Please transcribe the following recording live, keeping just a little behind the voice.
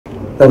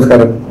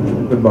നമസ്കാരം,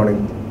 good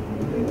morning.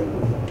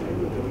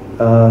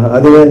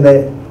 ആദ്യമേ തന്നെ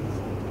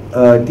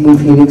ടീം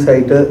ഫീനിക്സ്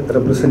ആയിട്ട്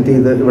റെപ്രസെൻ്റ്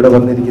ചെയ്ത് ഇവിടെ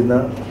വന്നിരിക്കുന്ന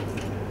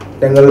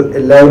ഞങ്ങൾ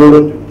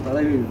എല്ലാവരോടും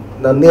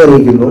നന്ദി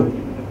അറിയിക്കുന്നു.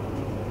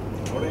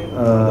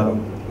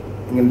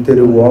 ഇങ്ങനത്തെ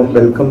ഒരു വാം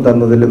വെൽക്കം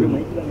തന്നതിലും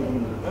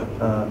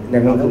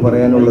ഞങ്ങൾക്ക്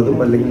പറയാനുള്ളതും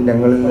അല്ലെങ്കിൽ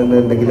ഞങ്ങളിൽ നിന്ന്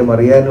എന്തെങ്കിലും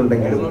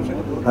അറിയാനുണ്ടെങ്കിലും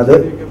അത്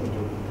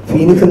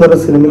ഫീനിക്സ് എന്ന്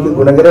പറഞ്ഞ സിനിമയ്ക്ക്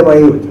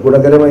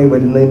ഗുണകരമായി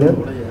വരുന്നതിന്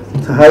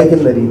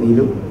സഹായിക്കുന്ന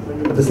രീതിയിലും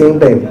അറ്റ് ദ സെയിം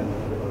ടൈം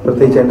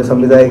പ്രത്യേകിച്ച് എൻ്റെ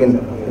സംവിധായകൻ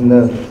ഇന്ന്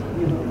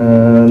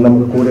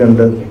നമുക്ക്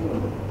കൂടെയുണ്ട്.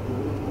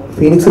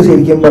 ഫീനിക്സ്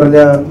ശരിക്കും പറഞ്ഞ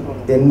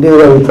എൻ്റെ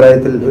ഒരു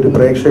അഭിപ്രായത്തിൽ ഒരു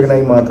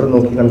പ്രേക്ഷകനായി മാത്രം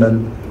നോക്കി കണ്ടാൽ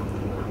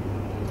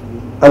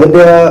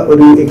അതിൻ്റെ ആ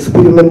ഒരു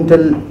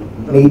എക്സ്പെരിമെൻ്റൽ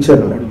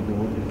നേച്ചറിന്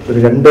ഒരു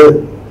രണ്ട്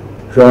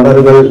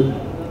ജോണറുകൾ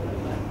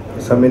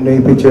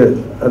സമന്വയിപ്പിച്ച്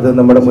അത്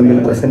നമ്മുടെ മുന്നിൽ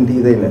പ്രസൻറ്റ്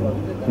ചെയ്തതിന്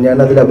ഞാൻ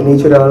അതിൽ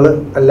അഭിനയിച്ച ഒരാൾ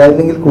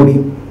അല്ലായിരുന്നെങ്കിൽ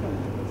കൂടിയും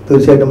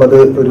തീർച്ചയായിട്ടും അത്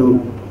ഒരു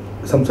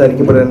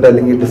സംസാരിക്കപ്പെടേണ്ട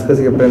അല്ലെങ്കിൽ ഡിസ്കസ്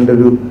ചെയ്യപ്പെടേണ്ട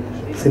ഒരു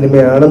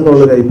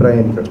സിനിമയാണെന്നുള്ളൊരു അഭിപ്രായം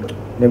എനിക്കുണ്ട്.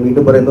 ഞാൻ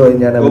വീണ്ടും പറയുന്നത്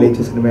ഞാൻ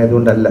അഭിനയിച്ച സിനിമ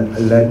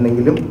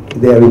അല്ലായിരുന്നെങ്കിലും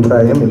ഇതേ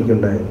അഭിപ്രായം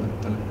എനിക്കുണ്ടായിരുന്നു.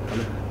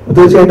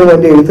 തീർച്ചയായിട്ടും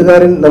എൻ്റെ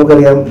എഴുത്തുകാരൻ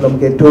നമുക്കറിയാം,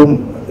 നമുക്ക് ഏറ്റവും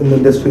ഇന്ന്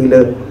ഇൻഡസ്ട്രിയിൽ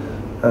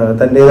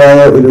തൻ്റെതായ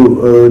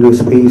ഒരു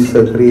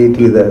സ്പേസ് ക്രിയേറ്റ്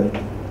ചെയ്ത്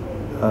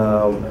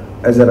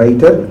as A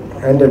writer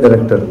and A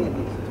director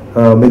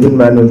Mithun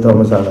manual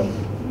Thomas ആണ്.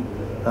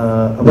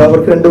 അപ്പോൾ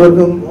അവർക്ക്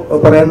രണ്ടുപേർക്കും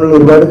പറയാനുള്ള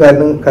ഒരുപാട്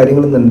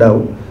കാര്യങ്ങളൊന്നും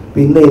ഉണ്ടാവും.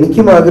 പിന്നെ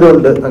എനിക്കും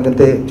ആഗ്രഹമുണ്ട്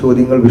അങ്ങനത്തെ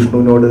ചോദ്യങ്ങൾ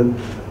വിഷ്ണുവിനോട്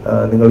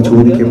നിങ്ങൾ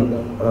ചോദിക്കും.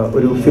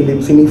 ഒരു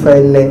സിനി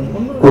ഫയലിനെ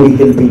കൂടി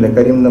ഹെൽപ്പ് ചെയ്യുന്ന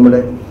കാര്യം നമ്മുടെ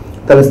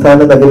തലസ്ഥാന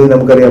നഗരി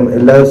നമുക്കറിയാം,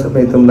 എല്ലാ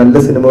സമയത്തും നല്ല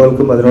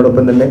സിനിമകൾക്കും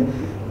അതിനോടൊപ്പം തന്നെ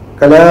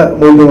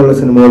കലാമൂല്യമുള്ള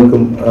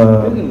സിനിമകൾക്കും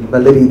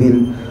നല്ല രീതിയിൽ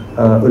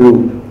ഒരു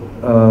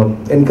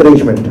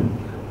എൻകറേജ്മെൻറ്റ്,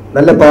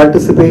 നല്ല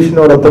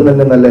പാർട്ടിസിപ്പേഷനോടൊപ്പം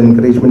തന്നെ നല്ല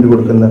എൻകറേജ്മെൻറ്റ്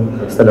കൊടുക്കുന്ന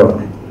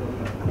സ്ഥലമാണ്.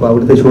 അപ്പോൾ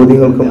അവിടുത്തെ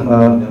ചോദ്യങ്ങൾക്കും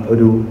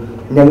ഒരു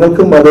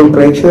ഞങ്ങൾക്കും അത്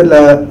പ്രേക്ഷകരിൽ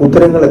ആ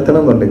ഉത്തരങ്ങൾ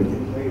എത്തണം എന്നുണ്ടെങ്കിൽ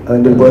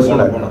അതിൻ്റെ ഒരു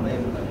പേഴ്സണൽ ആക്കണം.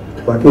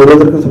 ബാക്കി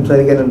ഓരോരുത്തർക്കും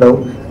സംസാരിക്കാനുണ്ടാവും.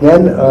 ഞാൻ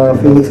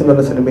ഫീനിക്സ് എന്ന്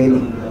പറഞ്ഞ സിനിമയിൽ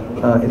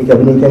എനിക്ക്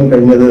അഭിനയിക്കാൻ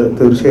കഴിഞ്ഞത്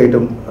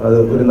തീർച്ചയായിട്ടും അത്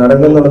ഒരു നടൻ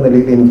എന്നുള്ള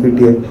നിലയിൽ എനിക്ക്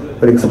കിട്ടിയ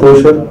ഒരു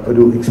എക്സ്പോഷർ,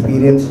 ഒരു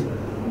എക്സ്പീരിയൻസ്,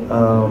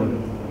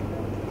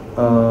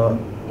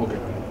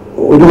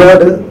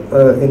 ഒരുപാട്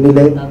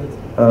എന്നിലെ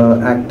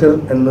ആക്ടർ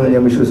എന്ന്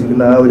ഞാൻ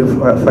വിശ്വസിക്കുന്ന ആ ഒരു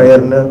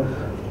ഫയറിന്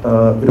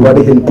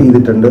ഒരുപാട് ഹെൽപ്പ്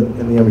ചെയ്തിട്ടുണ്ട്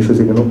എന്ന് ഞാൻ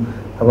വിശ്വസിക്കുന്നു.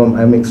 അപ്പം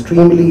ഐ എം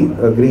എക്സ്ട്രീംലി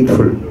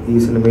ഗ്രേറ്റ്ഫുൾ ഈ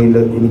സിനിമയിൽ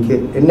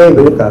എന്നെ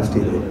ഇവർ കാസ്റ്റ്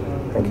ചെയ്തത്.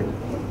 Thank you.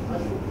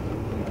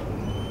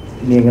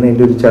 ഇനി എങ്ങനെ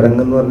എൻ്റെ ഒരു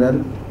ചടങ്ങെന്ന് പറഞ്ഞാൽ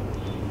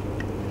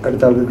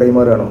അടുത്ത ആൾക്ക്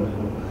കൈമാറുകയാണോ?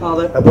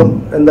 അപ്പം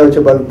എന്താ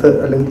വെച്ചാൽ ഭക്ത്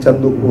അല്ലെങ്കിൽ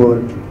ചന്തു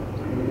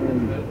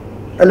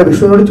അല്ല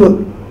വിഷ്ണുവിനോട്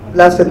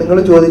ലാസ്റ്റ് നിങ്ങൾ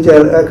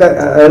ചോദിച്ചാൽ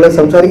അയാൾ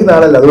സംസാരിക്കുന്ന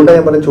ആളല്ല, അതുകൊണ്ടാണ്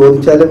ഞാൻ പറഞ്ഞത്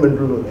ചോദിച്ചാലും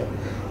വേണ്ടുള്ളൂ.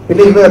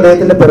 പിന്നെ ഇന്ന്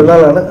അദ്ദേഹത്തിൻ്റെ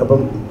പിറന്നാളാണ്.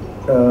 അപ്പം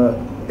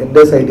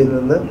എൻ്റെ സൈഡിൽ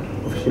നിന്ന്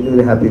ഒഫീഷ്യലി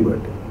ഒരു ഹാപ്പി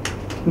ബർത്ത്ഡേ.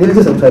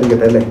 നിൽച്ച്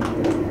സംസാരിക്കട്ടെ അല്ലേ?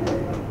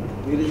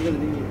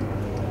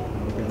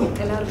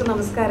 എല്ലാവർക്കും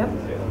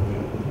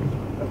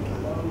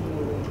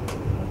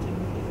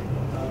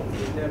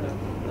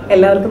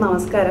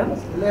നമസ്കാരം.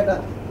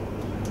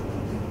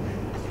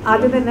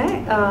 ആദ്യം തന്നെ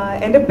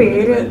എൻ്റെ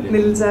പേര്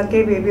നിൽജ കെ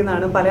ബേബി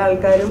എന്നാണ്. പല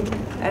ആൾക്കാരും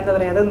എന്താ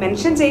പറയുക, അത്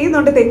മെൻഷൻ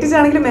ചെയ്യുന്നുണ്ട്,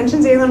 തെറ്റിച്ചാണെങ്കിലും മെൻഷൻ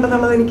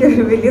ചെയ്യുന്നുണ്ടെന്നുള്ളത് എനിക്ക്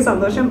വലിയ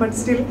സന്തോഷം. ബട്ട്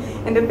സ്റ്റിൽ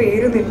എൻ്റെ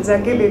പേര് നിൽജ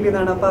കെ ബേബി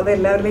എന്നാണ്. അപ്പോൾ അത്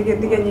എല്ലാവരിലേക്ക്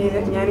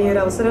എത്തിക്കഴിഞ്ഞാൽ ഞാൻ ഈ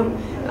ഒരു അവസരം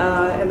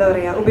എന്താ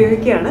പറയുക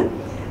ഉപയോഗിക്കുകയാണ്.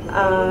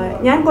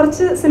 ഞാൻ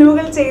കുറച്ച്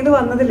സിനിമകൾ ചെയ്തു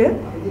വന്നതിൽ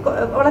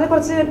വളരെ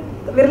കുറച്ച്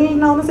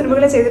വിരലിനാവുന്ന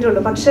സിനിമകളെ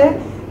ചെയ്തിട്ടുള്ളൂ. പക്ഷേ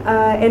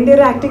എൻ്റെ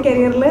ഒരു ആക്ടിങ്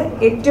കരിയറിൽ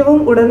ഏറ്റവും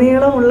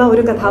ഉടനീളമുള്ള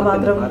ഒരു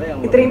കഥാപാത്രം,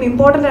 ഇത്രയും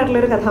ഇമ്പോർട്ടൻ്റ് ആയിട്ടുള്ള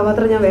ഒരു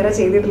കഥാപാത്രം ഞാൻ വേറെ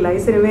ചെയ്തിട്ടില്ല. ഈ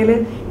സിനിമയിൽ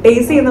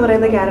ഡെയ്സി എന്ന്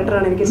പറയുന്ന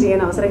ക്യാരക്ടറാണ് എനിക്ക് ചെയ്യാൻ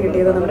അവസരം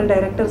കിട്ടിയത്. നമ്മുടെ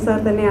ഡയറക്ടർ സാർ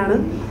തന്നെയാണ്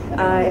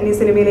എന്നെ ഈ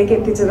സിനിമയിലേക്ക്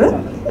എത്തിച്ചത്.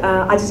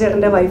 അജു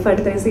ചേട്ടൻ്റെ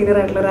വൈഫായിട്ട് ഇത്രയും സീനിയർ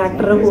ആയിട്ടുള്ള ഒരു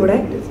ആക്ടറുടെ കൂടെ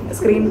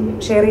സ്ക്രീൻ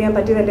ഷെയർ ചെയ്യാൻ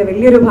പറ്റിയത് എൻ്റെ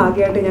വലിയൊരു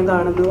ഭാഗ്യമായിട്ട് ഞാൻ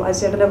കാണുന്നു. അജു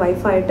ചേട്ടൻ്റെ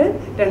വൈഫായിട്ട്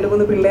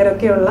 2-3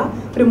 പിള്ളേരൊക്കെയുള്ള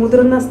ഒരു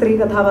മുതിർന്ന സ്ത്രീ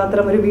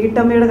കഥാപാത്രം, ഒരു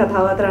വീട്ടമ്മയുടെ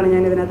കഥാപാത്രമാണ്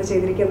ഞാൻ ഇതിനകത്ത്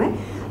ചെയ്തിരിക്കുന്നത്.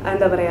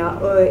 എന്താ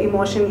പറയുക,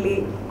 ഇമോഷണലി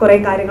കുറേ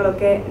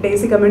കാര്യങ്ങളൊക്കെ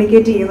ഡെയ്സി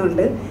കമ്മ്യൂണിക്കേറ്റ്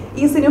ചെയ്യുന്നുണ്ട്.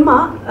 ഈ സിനിമ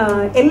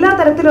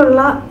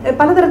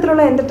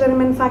പലതരത്തിലുള്ള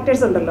എൻ്റർടൈൻമെൻറ്റ്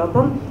ഫാക്ടേഴ്സ് ഉണ്ടല്ലോ.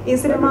 അപ്പം ഈ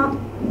സിനിമ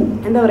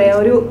എന്താ പറയുക,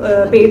 ഒരു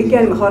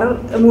പേടിക്കാനും ഹൊറർ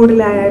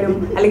മൂഡിലായാലും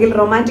അല്ലെങ്കിൽ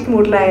റൊമാൻറ്റിക്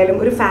മൂഡിലായാലും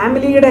ഒരു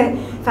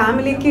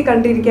ഫാമിലിക്ക്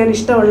കണ്ടിരിക്കാൻ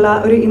ഇഷ്ടമുള്ള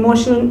ഒരു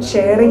ഇമോഷണൽ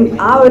ഷെയറിങ്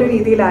ആ ഒരു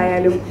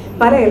രീതിയിലായാലും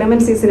പല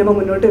എലമെൻറ്റ്സ് ഈ സിനിമ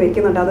മുന്നോട്ട്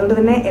വെക്കുന്നുണ്ട്. അതുകൊണ്ട്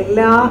തന്നെ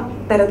എല്ലാ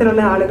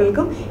തരത്തിലുള്ള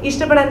ആളുകൾക്കും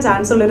ഇഷ്ടപ്പെടാൻ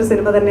ചാൻസ് ഉള്ളൊരു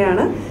സിനിമ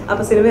തന്നെയാണ്.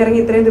 അപ്പോൾ സിനിമ ഇറങ്ങി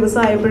ഇത്രയും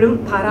ദിവസമായപ്പോഴും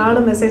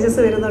ധാരാളം മെസ്സേജസ്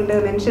വരുന്നുണ്ട്,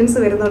 മെൻഷൻസ്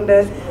വരുന്നുണ്ട്,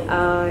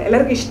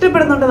 എല്ലാവർക്കും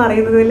ഇഷ്ടപ്പെടുന്നുണ്ടെന്ന്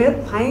അറിയുന്നതിൽ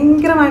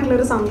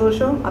ഭയങ്കരമായിട്ടുള്ളൊരു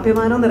സന്തോഷവും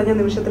അഭിമാനവും നിറഞ്ഞ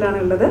നിമിഷത്തിലാണ്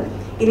ഉള്ളത്.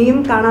 ഇനിയും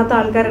കാണാത്ത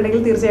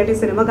ആൾക്കാരുണ്ടെങ്കിൽ തീർച്ചയായിട്ടും ഈ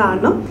സിനിമ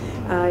കാണണം.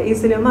 ഈ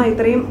സിനിമ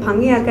ഇത്രയും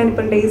ഭംഗിയാക്കാൻ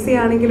ഇപ്പം ഡെയ്സി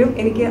ആണെങ്കിലും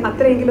എനിക്ക്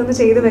അത്രയെങ്കിലും ഒന്ന്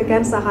ചെയ്തു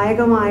വെക്കാൻ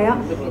സഹായകമായ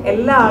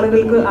എല്ലാ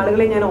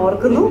ആളുകളെയും ഞാൻ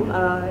ഓർക്കുന്നു.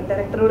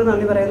 ഡയറക്ടറോട്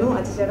നന്ദി പറയുന്നു,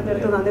 അച്ഛച്ചേട്ടൻ്റെ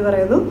അടുത്ത് നന്ദി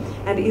പറയുന്നു.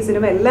 ആൻഡ് ഈ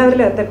സിനിമ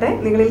എല്ലാവരിലും എത്തട്ടെ.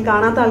 നിങ്ങളിൽ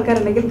കാണാത്ത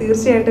ആൾക്കാരുണ്ടെങ്കിൽ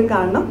തീർച്ചയായിട്ടും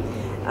കാണണം.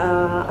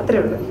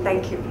 അത്രയേ ഉള്ളൂ.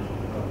 Thank you.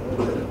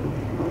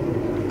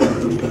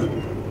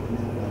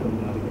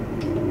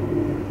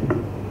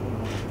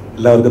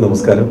 എല്ലാവർക്കും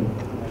നമസ്കാരം.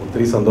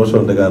 ഒത്തിരി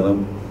സന്തോഷമുണ്ട്, കാരണം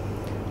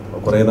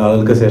കുറേ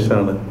നാളുകൾക്ക്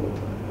ശേഷമാണ്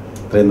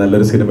ഇത്രയും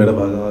നല്ലൊരു സിനിമയുടെ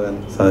ഭാഗമാകാൻ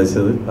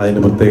സാധിച്ചത്. അതിന്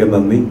പ്രത്യേകം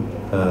നന്ദി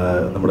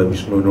നമ്മുടെ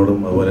വിഷ്ണുവിനോടും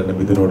അതുപോലെ തന്നെ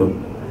മിഥുനോടും,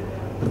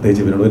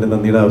 പ്രത്യേകിച്ച് ഇവരോട് തന്നെ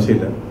നന്ദിയുടെ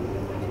ആവശ്യമില്ല.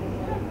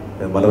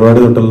 മലർവാടി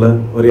തൊട്ടുള്ള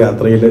ഒരു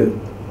യാത്രയിൽ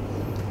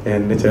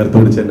എന്നെ ചേർത്ത്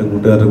പിടിച്ച് എൻ്റെ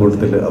കൂട്ടുകാരുടെ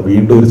കൂട്ടത്തിൽ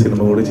വീണ്ടും ഒരു സിനിമ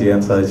കൂടി ചെയ്യാൻ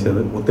സാധിച്ചത്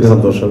ഒത്തിരി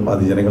സന്തോഷം.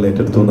 അത് ജനങ്ങൾ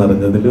ഏറ്റെടുത്തു എന്ന്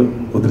അറിഞ്ഞതിൽ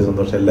ഒത്തിരി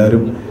സന്തോഷം.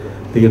 എല്ലാവരും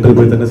തിയേറ്ററിൽ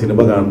പോയി തന്നെ സിനിമ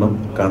കാണണം,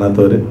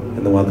 കാണാത്തവർ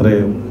എന്ന് മാത്രമേ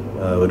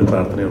ഒരു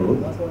പ്രാർത്ഥനയുള്ളൂ.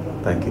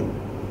 Thank you.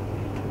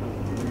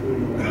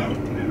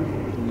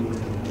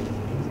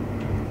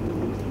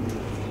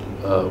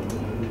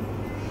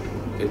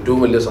 ഏറ്റവും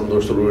വലിയ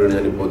സന്തോഷത്തോടുകൂടിയാണ്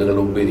ഞാനിപ്പോൾ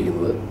നിങ്ങളുടെ മുമ്പേ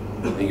ഇരിക്കുന്നത്.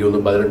 എനിക്ക്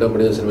തോന്നുന്നു 18-ാം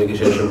പടിഞ്ഞ സിനിമയ്ക്ക്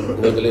ശേഷം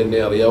നിങ്ങൾക്ക് എന്നെ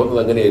അറിയാവുന്നത്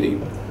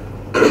അങ്ങനെയായിരിക്കും.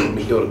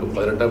 മിക്കവർക്കും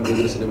 18-ാം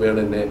പടിഞ്ഞ സിനിമയാണ്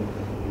എന്നെ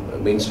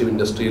മെയിൻ സ്ട്രീം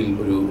ഇൻഡസ്ട്രിയിൽ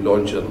ഒരു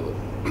ലോഞ്ച് തന്നത്.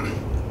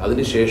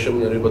 അതിനുശേഷം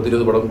ഞാനൊരു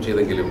 10-20 പടം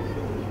ചെയ്തെങ്കിലും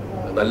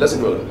നല്ല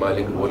സിനിമകൾ,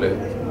 മാലിക് പോലെ,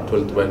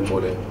 12th മാൻ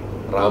പോലെ,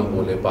 റാം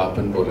പോലെ,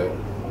 പാപ്പൻ പോലെ,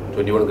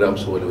 21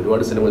 ഗ്രാംസ് പോലെ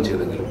ഒരുപാട് സിനിമകൾ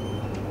ചെയ്തെങ്കിലും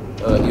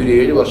ഈ ഒരു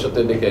 7 വർഷത്തെ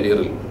എൻ്റെ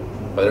കരിയറിൽ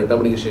 18-ാം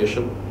പടിക്ക്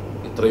ശേഷം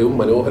ഇത്രയും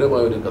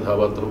മനോഹരമായ ഒരു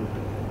കഥാപാത്രം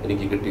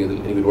എനിക്ക് കിട്ടിയതിൽ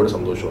എനിക്ക് ഒരുപാട്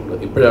സന്തോഷമുണ്ട്.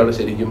 ഇപ്പോഴാണ്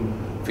ശരിക്കും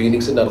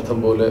ഫീനിക്സിൻ്റെ അർത്ഥം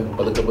പോലെ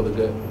പതുക്കെ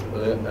പതുക്കെ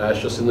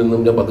ആഷസിൽ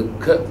നിന്നും ഞാൻ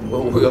പതുക്കെ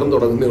ഉയർന്നു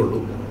തുടങ്ങുന്നേ ഉള്ളൂ.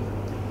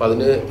 അപ്പം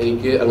അതിന്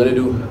എനിക്ക് അങ്ങനെ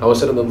ഒരു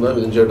അവസരം തന്ന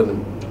മിഥുൻ ചേട്ടനും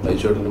അജു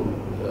ചേട്ടനും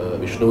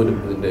വിഷ്ണുവിനും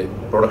ഇതിൻ്റെ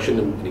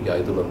പ്രൊഡക്ഷനും എനിക്ക്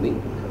ആദ്യത്തെ നന്ദി.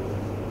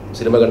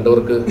 സിനിമ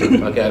കണ്ടവർക്ക്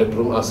ആ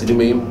ക്യാരക്ടറും ആ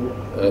സിനിമയും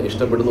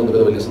ഇഷ്ടപ്പെടുന്നു എന്നത്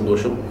വലിയ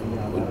സന്തോഷം.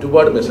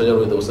 ഒരുപാട് മെസ്സേജാണ്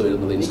ഒരു ദിവസം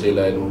വരുന്നത്,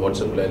 ഇൻസ്റ്റയിലായാലും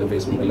വാട്സപ്പിലായാലും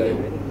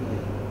ഫേസ്ബുക്കിലായാലും.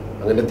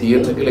 അങ്ങനെ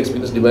തിയേറ്ററിക്കൽ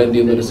എക്സ്പീരിയൻസ് ഡിമാൻഡ്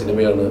ചെയ്യുന്ന ഒരു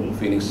സിനിമയാണ്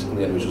ഫീനിക്സ്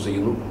എന്ന് ഞാൻ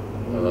വിശ്വസിക്കുന്നു.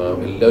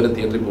 എല്ലാവരും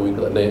തിയേറ്ററിൽ പോയി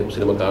തന്നെ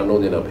സിനിമ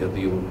കാണണമെന്ന് ഞാൻ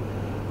അഭ്യർത്ഥിക്കുന്നു.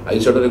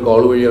 അയച്ചോട്ട ഒരു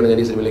കോൾ വഴിയാണ് ഞാൻ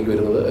ഈ സിനിമയിലേക്ക്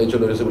വരുന്നത്.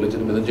 അയച്ചോട്ട ഒരു ദിവസം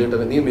വിളിച്ചിട്ട് മിഥുൻ ചേട്ടൻ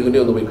നീ മിഥുനെ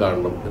ഒന്ന് പോയി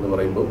കാണണം എന്ന്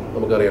പറയുമ്പോൾ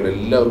നമുക്കറിയാം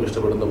എല്ലാവർക്കും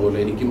ഇഷ്ടപ്പെടുന്ന പോലെ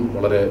എനിക്കും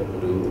വളരെ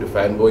ഒരു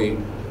ഫാൻ ബോയ്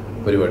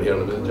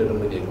പരിപാടിയാണ് മിഥുൻ ചേട്ടൻ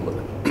എന്ന് കേൾക്കുമ്പോൾ.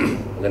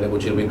 അങ്ങനെ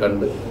കൊച്ചിയിൽ പോയി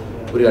കണ്ട്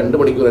ഒരു 2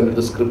 മണിക്കൂർ എൻ്റെ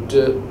അടുത്ത്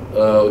സ്ക്രിപ്റ്റ്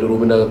ഒരു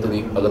റൂമിനകത്ത്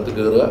അകത്ത്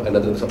കയറുക,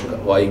 അതിനകത്ത്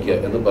വായിക്കുക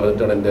എന്ന്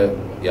പറഞ്ഞിട്ടാണ് എൻ്റെ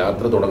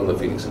യാത്ര തുടങ്ങുന്നത്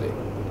ഫീനിക്സിലേക്ക്.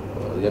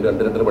 അത് ഞാൻ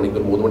 2-2.5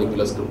 മണിക്കൂർ 3 മണിക്കൂർ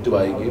സ്ക്രിപ്റ്റ്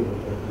വായിക്കുകയും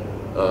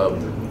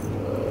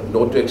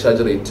നോട്ട് ടു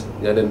എക്സാജറേറ്റ്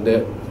ഞാൻ എൻ്റെ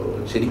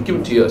ശരിക്കും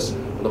ടിയേഴ്സ്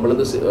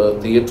നമ്മളിന്ന്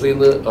തിയേറ്ററിൽ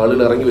നിന്ന്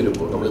ആളുകൾ ഇറങ്ങി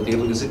വരുമ്പോൾ, നമ്മൾ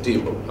തിയേറ്റർ വിസിറ്റ്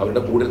ചെയ്യുമ്പോൾ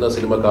അവരുടെ കൂടെ ഇരുന്ന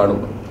സിനിമ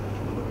കാണുമ്പോൾ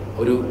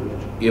ഒരു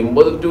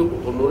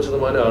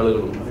 80-90%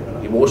 ആളുകളും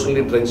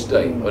ഇമോഷണലി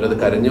ട്രെൻച്ച്ഡായി അവരത്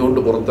കരഞ്ഞുകൊണ്ട്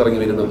പുറത്തിറങ്ങി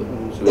വരുന്നത്.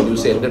 So when you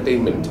say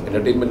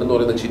entertainment എന്ന്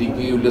പറയുന്നത്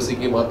ചിരിക്കുകയും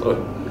ഉല്ലസിക്കുകയും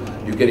മാത്രമല്ല,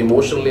 you can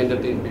emotionally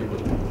entertain people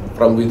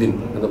from within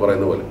എന്ന്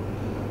പറയുന്ന പോലെ.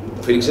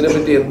 ഫിനിക്സിനെ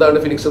പറ്റി എന്താണ്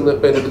ഫിനിക്സ് എന്ന്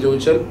ഇപ്പം എന്നോട്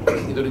ചോദിച്ചാൽ,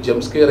 ഇതൊരു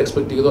ജംപ് സ്കെയർ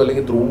എക്സ്പെക്ട് ചെയ്തോ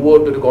അല്ലെങ്കിൽ ത്രൂ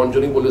ഔട്ട് ഒരു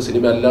കോൺജറിങ് പോലൊരു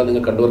സിനിമ അല്ല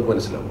നിങ്ങൾ കണ്ടവർക്ക്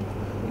മനസ്സിലാവും.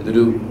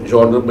 ഇതൊരു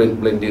ജോണർ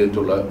ബെൻഡ്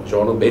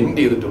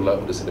ചെയ്തിട്ടുള്ള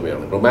ഒരു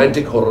സിനിമയാണ്.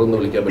 റൊമാൻറ്റിക് ഹൊറർ എന്ന്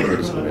വിളിക്കാൻ പറ്റുന്ന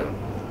ഒരു സിനിമയാണ്.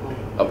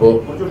 അപ്പോൾ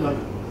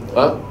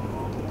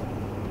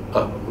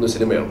ഒരു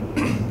സിനിമയാണ്.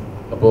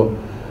 അപ്പോൾ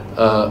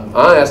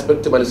ആ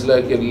ആസ്പെക്റ്റ്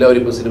മനസ്സിലാക്കി എല്ലാവരും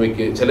ഇപ്പോൾ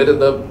സിനിമയ്ക്ക്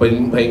ചിലരെന്താ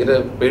ഭയങ്കര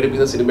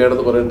പേടിപ്പിക്കുന്ന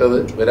സിനിമയാണെന്ന് പറഞ്ഞിട്ട് അത്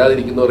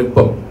വരാതിരിക്കുന്നവർ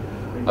ഇപ്പം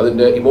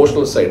അതിൻ്റെ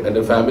ഇമോഷണൽ സൈഡ്,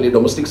 എൻ്റെ ഫാമിലി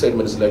ഡൊമസ്റ്റിക് സൈഡ്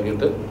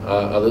മനസ്സിലാക്കിയിട്ട്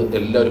അത്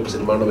എല്ലാവരും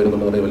സിനിമയാണ്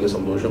വരുന്നുണ്ടെന്ന് വലിയ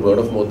സന്തോഷം.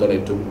 വേർഡ് ഓഫ് മൗത്താണ്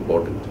ഏറ്റവും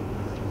ഇമ്പോർട്ടൻറ്റ്.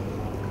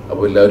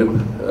 അപ്പോൾ എല്ലാവരും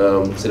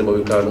സിനിമ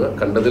പോയി കാണുക.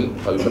 കണ്ടതിൽ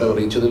അഭിപ്രായം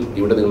അറിയിച്ചതിൽ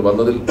ഇവിടെ നിങ്ങൾ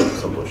വന്നതിൽ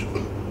സന്തോഷം.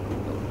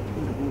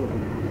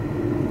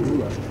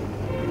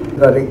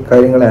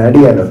 കാര്യങ്ങൾ ആഡ്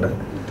ചെയ്യാനുണ്ട്.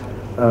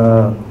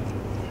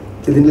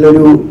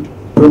 ഇതിലൊരു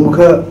പ്രമുഖ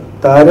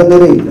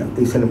താരനിരയില്ല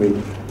ഈ സിനിമയിൽ.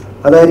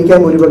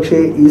 അതായിരിക്കാം ഒരുപക്ഷെ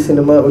ഈ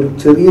സിനിമ ഒരു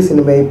ചെറിയ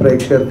സിനിമയായി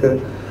പ്രേക്ഷകർക്ക്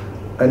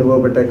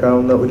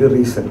അനുഭവപ്പെട്ടേക്കാവുന്ന ഒരു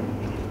റീസൺ.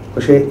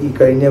 പക്ഷേ ഈ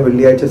കഴിഞ്ഞ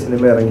വെള്ളിയാഴ്ച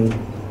സിനിമ ഇറങ്ങി,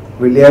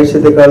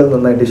 വെള്ളിയാഴ്ചത്തെക്കാളും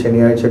നന്നായിട്ട്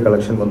ശനിയാഴ്ച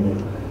കളക്ഷൻ വന്നു.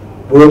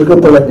 വേൾഡ്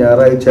കപ്പുള്ള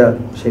ഞായറാഴ്ച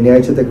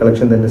ശനിയാഴ്ചത്തെ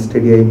കളക്ഷൻ തന്നെ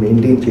സ്റ്റഡിയായി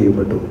മെയിൻറ്റെയിൻ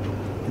ചെയ്യപ്പെട്ടു.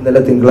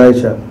 ഇന്നലെ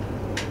തിങ്കളാഴ്ച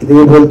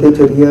ഇതേപോലത്തെ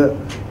ചെറിയ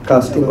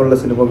കാസ്റ്റിംഗ് ഉള്ള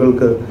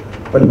സിനിമകൾക്ക്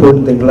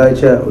പലപ്പോഴും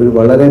തിങ്കളാഴ്ച ഒരു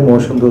വളരെ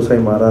മോശം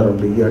ദിവസമായി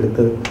മാറാറുണ്ട്. ഈ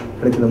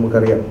ഇടയ്ക്ക്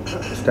നമുക്കറിയാം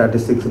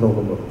സ്റ്റാറ്റിസ്റ്റിക്സ്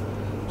നോക്കുമ്പോൾ.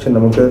 പക്ഷെ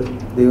നമുക്ക്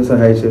ദൈവം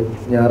സഹായിച്ച്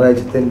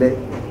ഞായറാഴ്ചത്തിൻ്റെ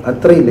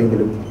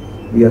അത്രയില്ലെങ്കിലും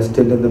V are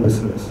still in the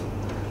business.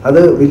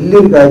 അത്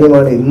വലിയൊരു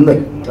കാര്യമാണ്. ഇന്ന്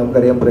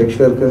നമുക്കറിയാം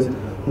പ്രേക്ഷകർക്ക്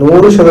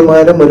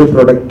 100% ഒരു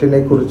പ്രൊഡക്റ്റിനെ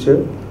കുറിച്ച്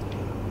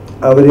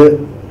അവർ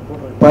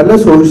പല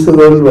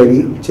സോഴ്സുകൾ വഴി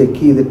ചെക്ക്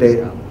ചെയ്തിട്ടേ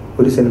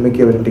ഒരു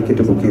സിനിമയ്ക്ക് അവർ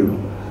ടിക്കറ്റ് ബുക്ക് ചെയ്യുള്ളൂ.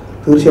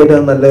 തീർച്ചയായിട്ടും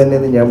അത് നല്ല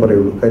തന്നെയെന്ന് ഞാൻ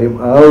പറയുള്ളൂ. കാര്യം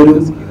ആ ഒരു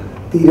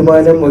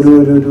തീരുമാനം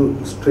ഒരു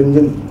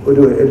സ്ട്രിഞ്ചൻ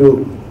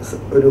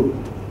ഒരു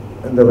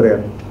എന്താ പറയുക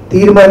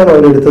തീരുമാനം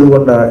അവരെടുത്തത്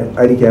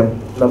കൊണ്ടായിരിക്കാം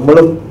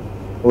നമ്മളും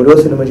ഓരോ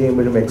സിനിമ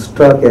ചെയ്യുമ്പോഴും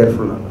എക്സ്ട്രാ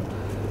കെയർഫുള്ളാണ്.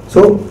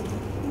 സോ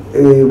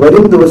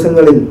വരും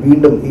ദിവസങ്ങളിൽ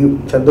വീണ്ടും ഈ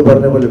ചന്തു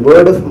പറഞ്ഞ പോലെ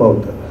വേർഡ് ഓഫ്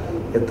മൗത്ത്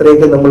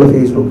എത്രയൊക്കെ നമ്മൾ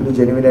ഫേസ്ബുക്കിൽ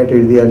ജെനുവിനായിട്ട്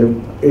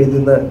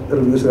എഴുതുന്ന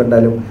റിവ്യൂസ്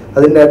കണ്ടാലും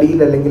അതിൻ്റെ അടിയിൽ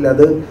അല്ലെങ്കിൽ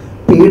അത്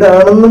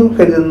പെയ്ഡാണെന്നും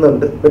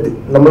കരുതുന്നുണ്ട്. ബട്ട്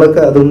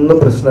നമ്മളൊക്കെ അതൊന്നും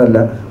പ്രശ്നമല്ല.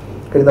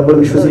 കാര്യം നമ്മൾ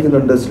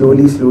വിശ്വസിക്കുന്നുണ്ട്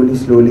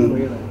സ്ലോലി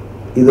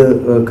ഇത്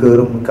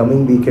കയറും.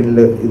 കമ്മിങ് വീക്കെൻഡിൽ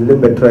ഇതിലും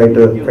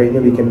ബെറ്ററായിട്ട് കഴിഞ്ഞ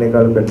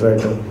വീക്കെൻഡിനേക്കാളും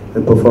ബെറ്ററായിട്ട് ഇത്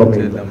പെർഫോം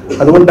ചെയ്യും.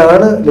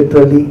 അതുകൊണ്ടാണ്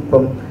ലിറ്ററലി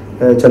ഇപ്പം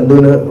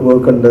ചന്തുവിന്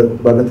വർക്കുണ്ട്,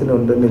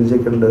 ഭഗത്തിനുണ്ട്,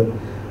 നിൽജയ്ക്കുണ്ട്,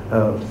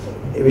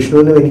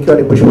 വിഷ്ണുവിനും എനിക്കാണ്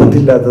ഇപ്പോൾ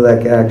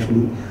ഷൂട്ടില്ലാത്തതൊക്കെ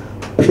ആക്ച്വലി.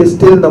 പക്ഷെ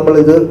സ്റ്റിൽ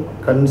നമ്മളിത്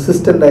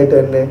കൺസിസ്റ്റൻ്റ് ആയിട്ട്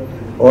തന്നെ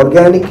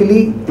ഓർഗാനിക്കലി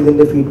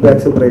ഇതിൻ്റെ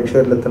ഫീഡ്ബാക്സ്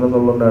പ്രേക്ഷകരിലെത്തണം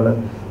എന്നുള്ളതുകൊണ്ടാണ്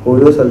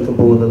ഓരോ സ്ഥലത്തും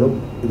പോകുന്നതും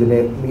ഇതിനെ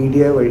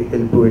മീഡിയ വഴി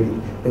ഹെൽപ്പ് വഴി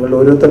നിങ്ങളുടെ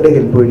ഓരോരുത്തരുടെ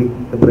ഹെൽപ്പ് വഴി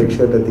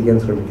പ്രേക്ഷകരിലെത്തിക്കാൻ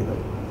ശ്രമിക്കുന്നത്.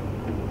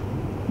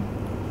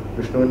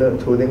 വിഷ്ണുവിന്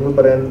ചോദ്യങ്ങൾ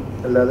പറയാൻ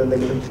അല്ലാതെ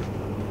എന്തെങ്കിലും?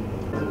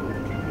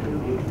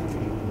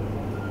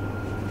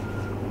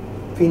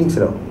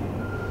 ഫീനിക്സിനോ?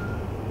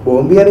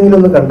 ബോംബെ ആണെങ്കിലും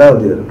ഒന്ന് കണ്ടാൽ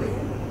മതിയായിരുന്നു.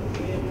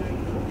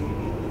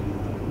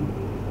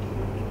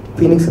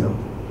 ഫീനിക്സിനോ?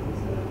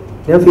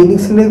 ഞാൻ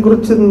ഫീനിക്സിനെ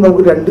കുറിച്ച്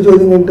നമുക്ക് 2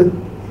 ചോദ്യം കഴിഞ്ഞിട്ട്,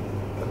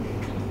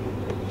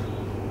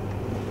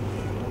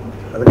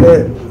 അതൊക്കെ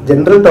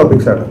ജനറൽ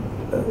ടോപ്പിക്സ് ആണ്.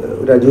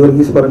 ഒരു അജു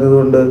വർഗീസ്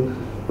പറഞ്ഞതുകൊണ്ട്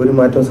ഒരു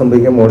മാറ്റം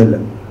സംഭവിക്കാൻ പോണില്ല.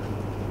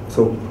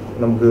 സോ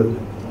നമുക്ക്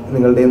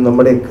നിങ്ങളുടെയും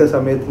നമ്മുടെയൊക്കെ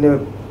സമയത്തിന്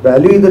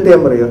വാല്യൂ ചെയ്തിട്ട്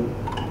ഞാൻ പറയുക,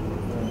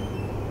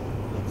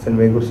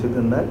 സിനിമയെ കുറിച്ച്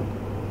തന്നാൽ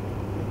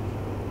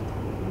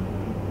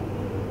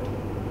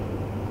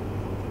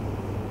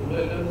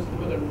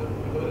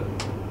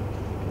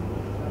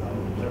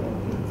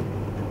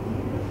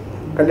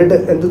കണ്ടിട്ട്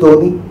എന്ത്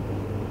തോന്നി?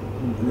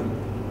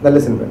 നല്ല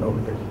സിനിമയാണ്.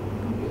 ഓക്കെ,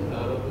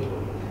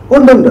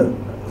 ഉണ്ട്.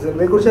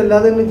 സിനിമയെ കുറിച്ച്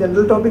അല്ലാതെ തന്നെ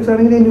ജനറൽ ടോപ്പിക്സ്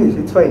ആണെങ്കിൽ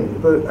ഇറ്റ്സ് ഫൈൻ.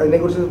 ഇപ്പൊ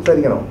അതിനെക്കുറിച്ച്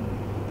സംസാരിക്കണോ?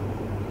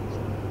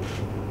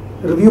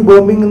 റിവ്യൂ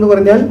ബോംബിംഗ് എന്ന്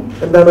പറഞ്ഞാൽ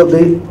എന്താണ്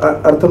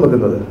അർത്ഥം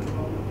വെക്കുന്നത്?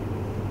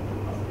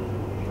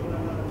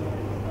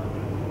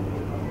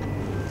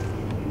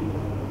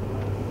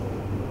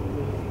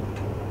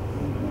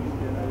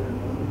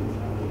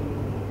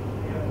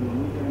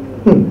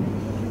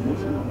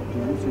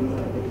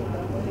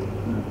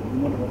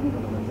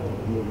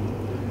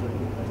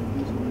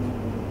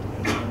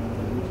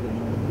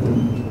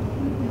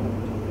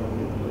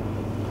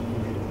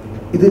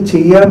 ഇത്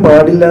ചെയ്യാൻ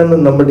പാടില്ല എന്ന്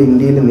നമ്മുടെ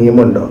ഇന്ത്യയിൽ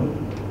നിയമമുണ്ടോ?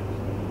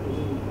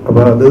 അപ്പൊ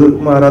അത്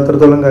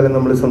മാറാത്രത്തോളം കാലം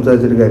നമ്മൾ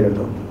സംസാരിച്ചൊരു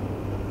കാര്യമുണ്ടോ?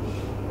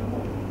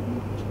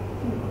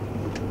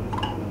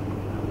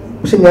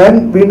 പക്ഷെ ഞാൻ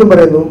വീണ്ടും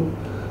പറയുന്നു,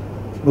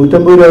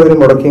 150 രൂപ അവർ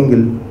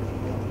മുടക്കിയെങ്കിൽ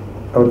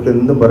അവർക്ക്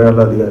എന്തും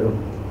പറയാനുള്ള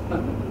അധികാരമുണ്ട്.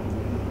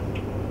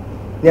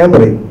 ഞാൻ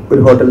പറയും,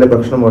 ഒരു ഹോട്ടലിലെ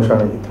ഭക്ഷണം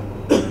മോശമാണെങ്കിൽ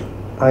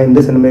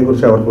എൻ്റെ സിനിമയെ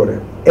കുറിച്ച് അവർക്ക്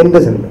പറയാം, എൻ്റെ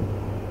സിനിമ.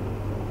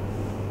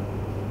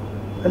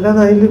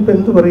 അല്ലാതെ അതിലിപ്പോൾ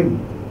എന്ത് പറയും?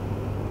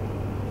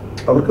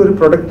 അവർക്കൊരു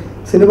പ്രൊഡക്റ്റ്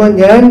സിനിമ,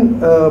 ഞാൻ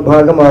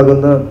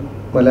ഭാഗമാകുന്ന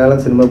മലയാളം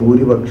സിനിമ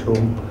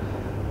ഭൂരിപക്ഷവും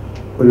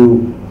ഒരു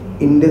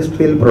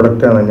ഇൻഡസ്ട്രിയൽ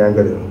പ്രൊഡക്റ്റാണ് ഞാൻ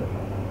കരുതുന്നത്.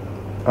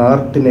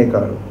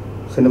 ആർട്ടിനേക്കാളും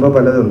സിനിമ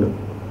പലതുണ്ട്,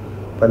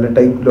 പല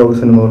ടൈപ്പ് ലോക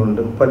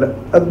സിനിമകളുണ്ട്,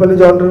 പല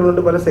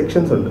ജോണറുകളുണ്ട്, പല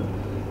സെക്ഷൻസ് ഉണ്ട്.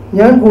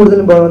 ഞാൻ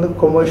കൂടുതലും ഭാഗത്ത്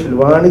കൊമേഴ്ഷ്യൽ,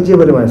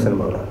 വാണിജ്യപരമായ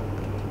സിനിമകളാണ്.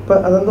 അപ്പം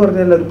അതെന്ന്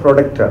പറഞ്ഞാൽ ഒരു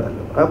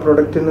പ്രൊഡക്റ്റാണല്ലോ. ആ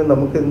പ്രൊഡക്റ്റിന്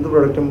നമുക്ക് എന്ത്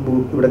പ്രൊഡക്റ്റും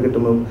ഇവിടെ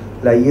കിട്ടുമ്പോൾ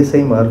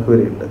ISI മാർക്ക്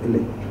വരെ ഉണ്ട്,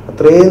 ഇല്ലേ?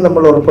 അത്രയും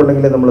നമ്മൾ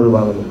ഉറപ്പുണ്ടെങ്കിലേ നമ്മളത്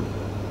വാങ്ങുന്നുള്ളൂ.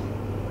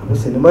 അപ്പോൾ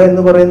സിനിമ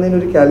എന്ന് പറയുന്നതിന്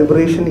ഒരു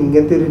കാലിബ്രേഷൻ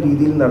ഇങ്ങനത്തെ ഒരു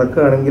രീതിയിൽ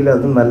നടക്കുകയാണെങ്കിൽ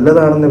അത്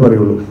നല്ലതാണെന്നേ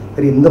പറയുള്ളൂ.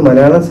 കാര്യം ഇന്ന്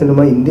മലയാളം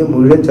സിനിമ ഇന്ത്യ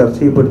മുഴുവൻ ചർച്ച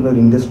ചെയ്യപ്പെടുന്ന ഒരു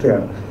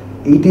ഇൻഡസ്ട്രിയാണ്.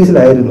 80s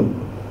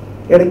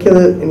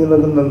ഇടയ്ക്കത്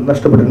എനിക്ക്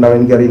നഷ്ടപ്പെട്ടിട്ടുണ്ടാവും,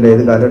 എനിക്കറിയില്ല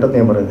ഏത് കാലഘട്ടത്തിൽ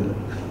ഞാൻ പറയുന്നില്ല.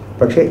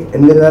 പക്ഷേ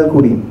എന്നിരുന്നാൽ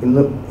കൂടിയും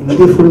ഇന്ന്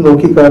ഇന്ത്യ ഫുൾ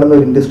നോക്കിക്കാണുന്ന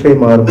ഒരു ഇൻഡസ്ട്രിയായി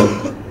മാറുമ്പോൾ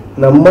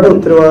നമ്മുടെ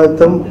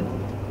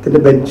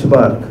ഉത്തരവാദിത്തത്തിൻ്റെ ബെഞ്ച്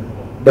മാർക്ക്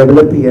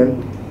ഡെവലപ്പ് ചെയ്യാൻ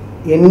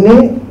എന്നെ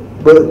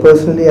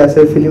personally as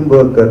A film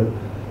worker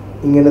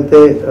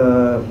ഇങ്ങനത്തെ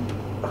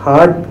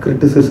ഹാർഡ്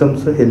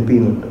ക്രിറ്റിസിസംസ് ഹെൽപ്പ്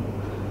ചെയ്യുന്നുണ്ട്.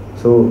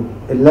 സോ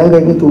എല്ലാം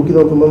കഴിഞ്ഞ് തൂക്കി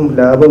നോക്കുമ്പം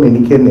ലാഭം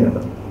എനിക്ക്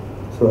തന്നെയാണ്.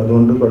 സോ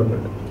അതുകൊണ്ട്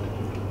കുഴപ്പമില്ല.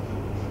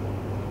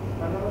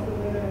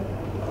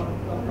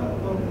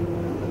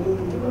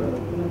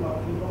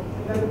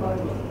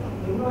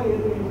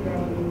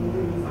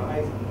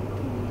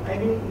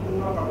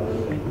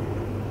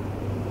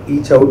 ഈ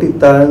ചവിട്ടി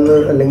താഴ്ന്ന്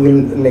അല്ലെങ്കിൽ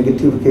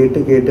നെഗറ്റീവ്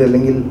കേട്ട്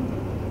അല്ലെങ്കിൽ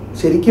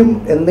ശരിക്കും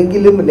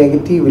എന്തെങ്കിലും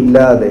നെഗറ്റീവ്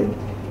ഇല്ലാതെ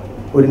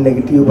ഒരു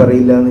നെഗറ്റീവ്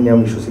പറയില്ല എന്ന് ഞാൻ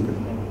വിശ്വസിക്കുന്നു.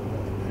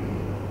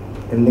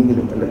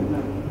 എന്തെങ്കിലും അല്ലേ,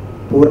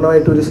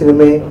 പൂർണ്ണമായിട്ടൊരു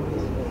സിനിമയെ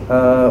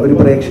ഒരു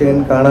പ്രേക്ഷകൻ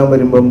കാണാൻ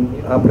വരുമ്പം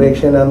ആ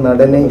പ്രേക്ഷകൻ ആ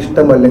നടനെ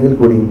ഇഷ്ടമല്ലെങ്കിൽ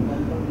കൂടിയും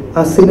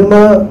ആ സിനിമ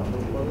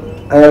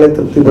അയാളെ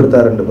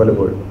തൃപ്തിപ്പെടുത്താറുണ്ട്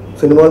പലപ്പോഴും.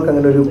 സിനിമകൾക്ക്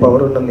അങ്ങനെ ഒരു പവർ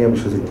ഉണ്ടെന്ന് ഞാൻ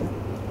വിശ്വസിക്കുന്നു.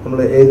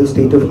 നമ്മൾ ഏത്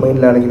സ്റ്റേറ്റ് ഓഫ്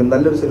മൈൻഡിലാണെങ്കിലും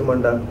നല്ലൊരു സിനിമ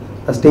ഉണ്ടാകും,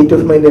 ആ സ്റ്റേറ്റ്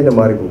ഓഫ് മൈൻഡ് തന്നെ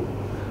മാറിപ്പോകും.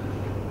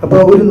 അപ്പോൾ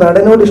ഒരു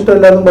നടനോട്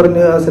ഇഷ്ടമല്ലാന്ന്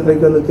പറഞ്ഞ് ആ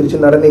സിനിമയ്ക്ക് വന്ന് തിരിച്ച്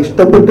നടനെ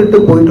ഇഷ്ടപ്പെട്ടിട്ട്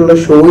പോയിട്ടുള്ള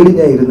ഷോയിൽ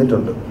ഞാൻ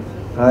ഇരുന്നിട്ടുണ്ട്.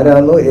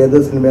 ആരാന്നോ ഏത്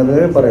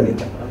സിനിമയാണെന്നോ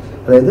പറയുന്നില്ല.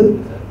 അതായത്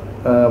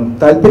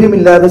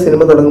താല്പര്യമില്ലാതെ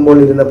സിനിമ തുടങ്ങുമ്പോൾ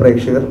ഇരുന്ന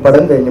പ്രേക്ഷകർ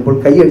പടം കഴിഞ്ഞപ്പോൾ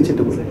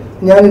കൈയടിച്ചിട്ട് പോയി.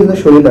 ഞാനിരുന്ന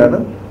ഷോയിലാണ്.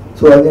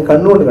 സോ അത് ഞാൻ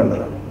കണ്ണുകൊണ്ട്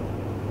കണ്ടതാണ്.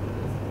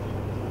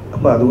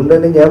 അപ്പോൾ അതുകൊണ്ട്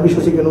തന്നെ ഞാൻ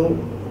വിശ്വസിക്കുന്നു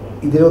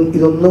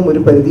ഇതൊന്നും ഒരു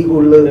പരിധി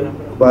കൂടുതൽ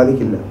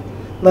ബാധിക്കില്ല.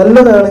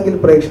 നല്ലതാണെങ്കിൽ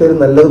പ്രേക്ഷകർ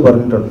നല്ലത്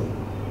പറഞ്ഞിട്ടുണ്ട്.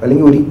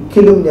 അല്ലെങ്കിൽ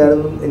ഒരിക്കലും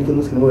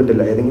എനിക്കൊന്നും സിനിമ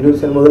കിട്ടില്ല. ഏതെങ്കിലും ഒരു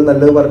സിനിമകൾ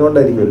നല്ലത്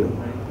പറഞ്ഞുകൊണ്ടായിരിക്കുമല്ലോ.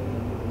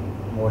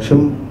 മോശം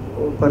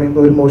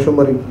പറയുമ്പോൾ ഒരു മോശം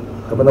പറയും.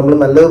 അപ്പം നമ്മൾ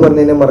നല്ലത്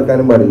പറഞ്ഞതിനെ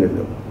മറക്കാനും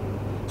പാടില്ലല്ലോ.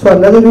 സോ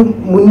അല്ലാതെ ഒരു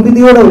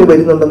മുൻവിധിയോടെ അവർ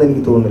വരുന്നുണ്ടെന്ന്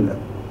എനിക്ക് തോന്നുന്നില്ല.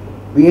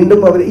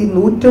 വീണ്ടും അവർ ഈ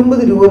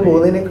 150 രൂപ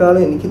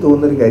പോകുന്നതിനേക്കാളും എനിക്ക്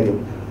തോന്നുന്നൊരു കാര്യം,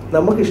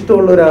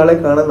 നമുക്കിഷ്ടമുള്ള ഒരാളെ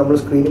കാണാൻ നമ്മൾ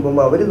സ്ക്രീനിൽ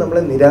പോകുമ്പോൾ അവർ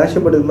നമ്മളെ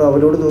നിരാശപ്പെടുമ്പോൾ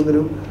അവരോട്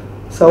തോന്നുന്നൊരു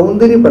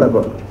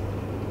സൗന്ദര്യപ്പിണക്കമാണ്.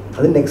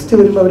 അത് നെക്സ്റ്റ്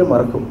വരുമ്പോൾ അവർ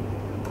മറക്കും,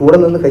 കൂടെ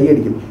നിന്ന്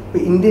കൈയടിക്കും.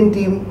 ഇപ്പോൾ ഇന്ത്യൻ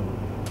ടീം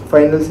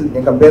ഫൈനൽസിൽ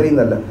ഞാൻ കമ്പയർ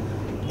ചെയ്യുന്നതല്ല,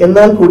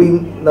 എന്നാൽ കൂടിയും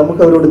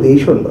നമുക്ക് അവരോട്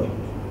ദേഷ്യമുണ്ടോ?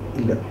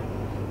 ഇല്ല.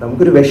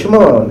 നമുക്കൊരു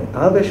വിഷമമാവുന്നത്,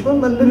 ആ വിഷമം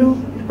നല്ലൊരു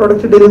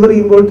പ്രൊഡക്റ്റ് ഡെലിവർ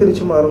ചെയ്യുമ്പോൾ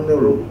തിരിച്ചു മാറുന്നേ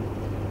ഉള്ളൂ.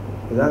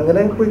 ഇത്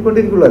അങ്ങനെ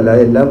പോയിക്കൊണ്ടിരിക്കുള്ളൂ. അല്ല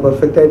എല്ലാം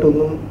പെർഫെക്റ്റ്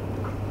ആയിട്ടൊന്നും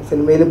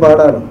സിനിമയിൽ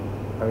പാടാണ്.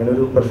 അങ്ങനെ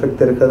ഒരു പെർഫെക്റ്റ്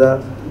തിരക്കഥ,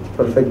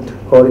 പെർഫെക്റ്റ്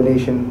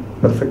കോർഡിനേഷൻ,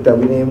 പെർഫെക്റ്റ്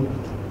അഭിനയം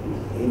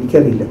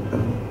എനിക്കറിയില്ല.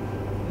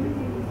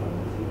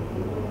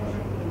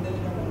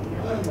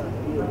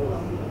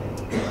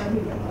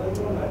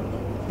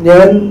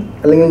 ഞാൻ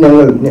അല്ലെങ്കിൽ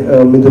ഞങ്ങൾ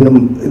മിഥുനും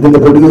ഇതിന്റെ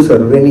പ്രൊഡ്യൂസർ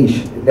റനീഷ്,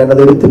 ഞാൻ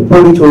അത്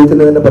എടുത്തിപ്പോൾ ഈ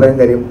ചോദ്യത്തിന് തന്നെ പറയാൻ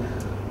കാര്യം,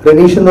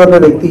 റനീഷ് എന്ന് പറഞ്ഞ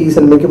വ്യക്തി ഈ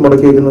സിനിമയ്ക്ക്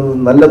മുടക്കിയിരിക്കുന്നത്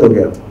നല്ല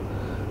തുകയാണ്.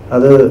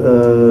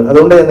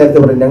 അതുകൊണ്ട് ഞാൻ നേരത്തെ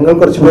പറയും, ഞങ്ങൾ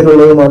കുറച്ച്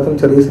പേരുള്ളത് മാത്രം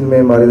ചെറിയ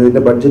സിനിമയായി മാറിയത്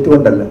ഇതിന്റെ ബഡ്ജറ്റ്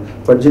കൊണ്ടല്ല.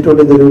 ബഡ്ജറ്റ്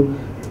കൊണ്ട് ഇതൊരു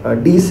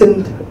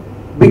ഡീസെന്റ്,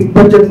 ബിഗ്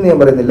ബഡ്ജറ്റ് എന്ന് ഞാൻ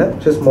പറയുന്നില്ല,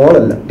 പക്ഷെ സ്മോൾ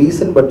അല്ല,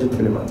 ഡീസെന്റ് ബഡ്ജറ്റ്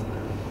ഫിലിമാണ്.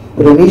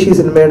 റനീഷ് ഈ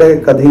സിനിമയുടെ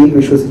കഥയിൽ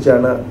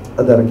വിശ്വസിച്ചാണ്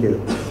അത് ഇറക്കിയത്.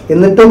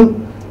 എന്നിട്ടും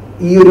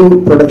ഈ ഒരു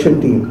പ്രൊഡക്ഷൻ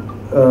ടീം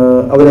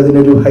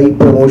അവരതിനൊരു ഹൈ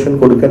പ്രൊമോഷൻ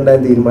കൊടുക്കേണ്ട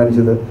എന്ന്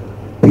തീരുമാനിച്ചത്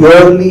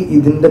പ്യുവർലി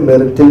ഇതിന്റെ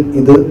മെറിറ്റിൽ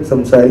ഇത്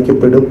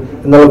സംസാരിക്കപ്പെടും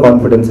എന്നുള്ള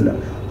കോൺഫിഡൻസിലാണ്.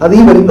 അത്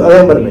ഈ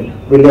അതായത് പറഞ്ഞേ,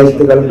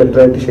 വെള്ളിയാഴ്ചത്തെക്കാളും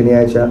ബെറ്ററായിട്ട്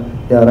ശനിയാഴ്ച,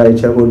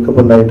 ഞായറാഴ്ച വേൾഡ് കപ്പ്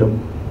ഉണ്ടായിട്ടും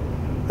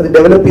അത്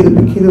ഡെവലപ്പ് ചെയ്ത്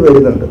പിക്ക് ചെയ്ത്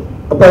വരുന്നുണ്ട്.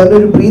 അപ്പൊ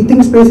അതിനൊരു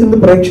ബ്രീത്തിങ് സ്പേസ് ഇന്ന്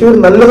പ്രേക്ഷകർ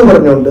നല്ലത്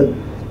പറഞ്ഞുകൊണ്ട്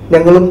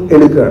ഞങ്ങളും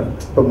എടുക്കുകയാണ്.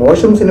 ഇപ്പൊ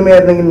മോശം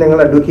സിനിമയായിരുന്നെങ്കിൽ ഞങ്ങൾ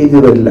അഡ്വക്കേറ്റ്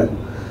ചെയ്ത് വരില്ല.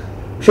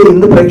 പക്ഷെ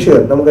ഇന്ന്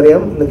പ്രേക്ഷകർ,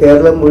 നമുക്കറിയാം, ഇന്ന്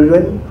കേരളം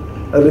മുഴുവൻ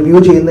റിവ്യൂ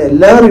ചെയ്യുന്ന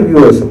എല്ലാ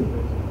റിവ്യൂവേഴ്സും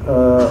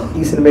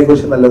ഈ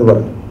സിനിമയെക്കുറിച്ച് നല്ലത്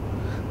പറഞ്ഞു.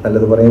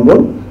 നല്ലത് പറയുമ്പോൾ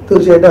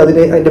തീർച്ചയായിട്ടും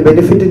അതിന്റെ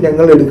ബെനിഫിറ്റ്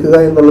ഞങ്ങൾ എടുക്കുക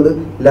എന്നുള്ളത്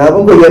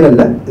ലാഭം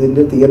കൊയ്യാനല്ല,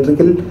 ഇതിന്റെ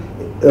തിയേറ്ററിക്കൽ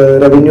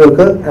റവന്യൂ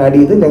ഒക്കെ ആഡ്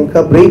ചെയ്ത് ഞങ്ങൾക്ക്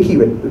ആ ബ്രേക്ക്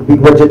ഈവൻ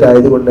ബിഗ് ബഡ്ജറ്റ്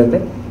ആയതുകൊണ്ട് തന്നെ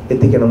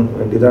എത്തിക്കണം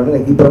വേണ്ടി. ഇതാണ്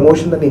ഈ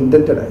പ്രൊമോഷൻ തന്നെ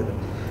ഇന്റന്റഡ് ആയത്.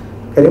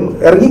 കാര്യം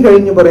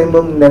ഇറങ്ങിക്കഴിഞ്ഞ്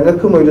പറയുമ്പം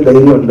ഞങ്ങൾക്കും ഒരു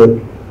ധൈര്യമുണ്ട്,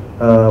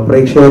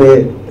 പ്രേക്ഷകരെ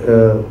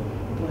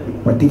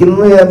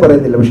പറ്റിക്കുന്നത് ഞാൻ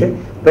പറയുന്നില്ല, പക്ഷെ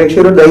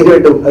പ്രേക്ഷകരോട്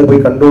ധൈര്യമായിട്ട് അത്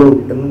പോയി കണ്ടോളൂ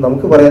എന്ന്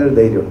നമുക്ക് പറയാനൊരു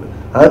ധൈര്യമുണ്ട്.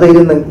 ആ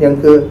ധൈര്യം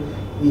ഞങ്ങൾക്ക്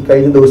ഈ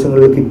കഴിഞ്ഞ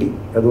ദിവസങ്ങളിൽ കിട്ടി.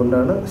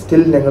 അതുകൊണ്ടാണ്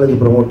സ്റ്റിൽ ഞങ്ങൾ ഇത്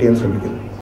പ്രൊമോട്ട് ചെയ്യാൻ ശ്രമിക്കുന്നത്.